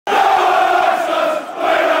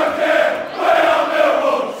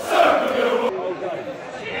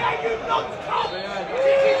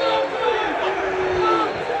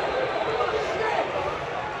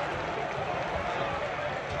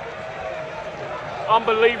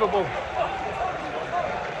Unbelievable.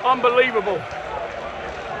 Unbelievable.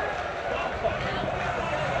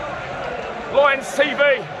 Lions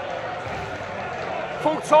TV.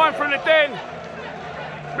 Full time from the Den.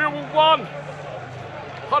 Millwall 1.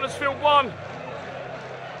 Huddersfield 1.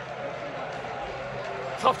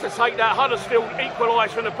 Tough to take that. Huddersfield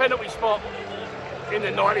equalised from the penalty spot in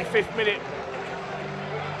the 95th minute.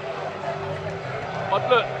 But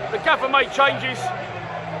look, the gaffer made changes.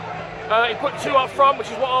 He put 2 up front,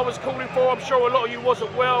 which is what I was calling for. I'm sure a lot of you was as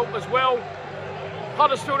well.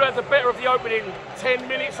 Huddersfield had the better of the opening 10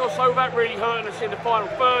 minutes or so, that really hurting us in the final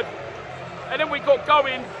third. And then we got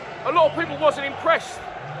going. A lot of people wasn't impressed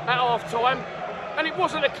at half time, and it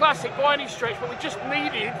wasn't a classic by any stretch, but we just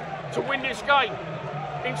needed to win this game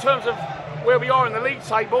in terms of where we are in the league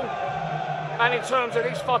table and in terms of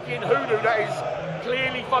this fucking hoodoo that is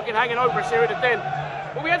clearly fucking hanging over us here at the Den.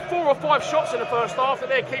 But we had 4 or 5 shots in the first half that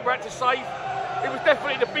their keeper had to save. It was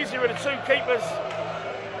definitely the busier of the 2 keepers.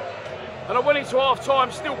 And I went into half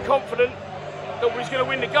time still confident that we was going to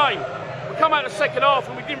win the game. We come out in the second half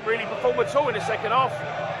and we didn't really perform at all in the second half,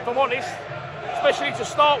 if I'm honest, especially to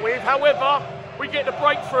start with. However, we get the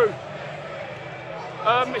breakthrough.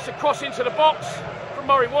 It's a cross into the box from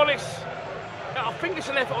Murray Wallace. I think it's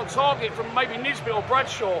an effort on target from maybe Nisbet or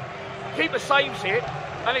Bradshaw. Keeper saves it,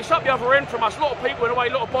 and it's up the other end from us. A lot of people in the way,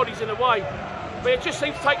 a lot of bodies in the way. But it just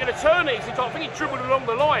seems to take an eternity. I think he dribbled along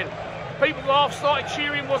the line. People half started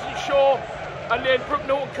cheering, wasn't sure. And then Brooke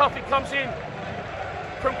Norton-Cuffy comes in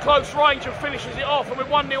from close range and finishes it off, and we're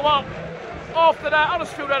 1-0 up. After that,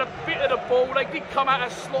 Huddersfield had a bit of the ball. They did come at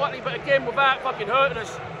us slightly, but again, without fucking hurting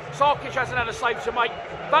us. Sarkic hasn't had a save to make.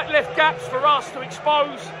 That left gaps for us to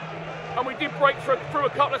expose, and we did break through a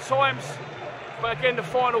couple of times. But again, the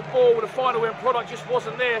final ball, the final end product just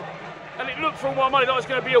wasn't there. And it looked for all my money like it was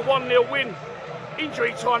going to be a 1-0 win.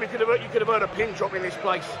 Injury time, you could have heard a pin drop in this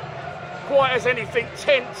place. Quiet as anything,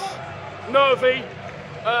 tense, nervy.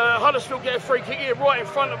 Huddersfield get a free kick here right in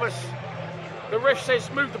front of us. The ref says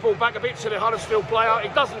move the ball back a bit to the Huddersfield player. He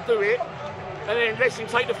doesn't do it, and then lets him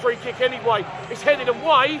take the free kick anyway. It's headed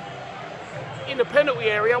away in the penalty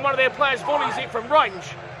area, and one of their players volleys it from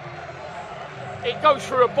range. It goes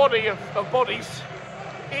through a body of bodies,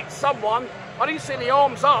 hits someone. I didn't see any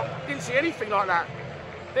arms up, didn't see anything like that.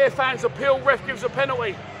 Their fans appeal, ref gives a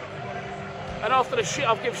penalty. And after the shit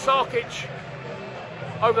I've given Sarkic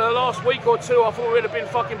over the last week or two, I thought it would have been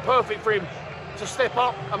fucking perfect for him to step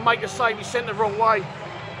up and make a save. He sent the wrong way.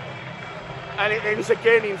 And it ends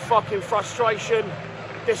again in fucking frustration,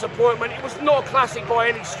 disappointment. It was not a classic by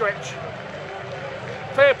any stretch.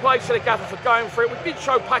 Fair play to the gaffer for going for it. We did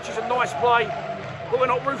show patches of nice play, but we're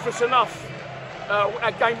not ruthless enough.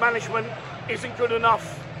 Our game management isn't good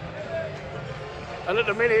enough. And at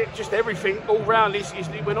the minute, just everything all round is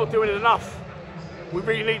we're not doing it enough. We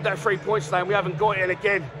really need that 3 points today, and we haven't got it. And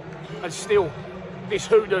again, and still, this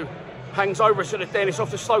hoodoo hangs over us at the Den. It's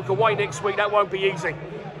off to Stoke away next week. That won't be easy.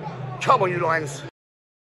 Come on, you Lions.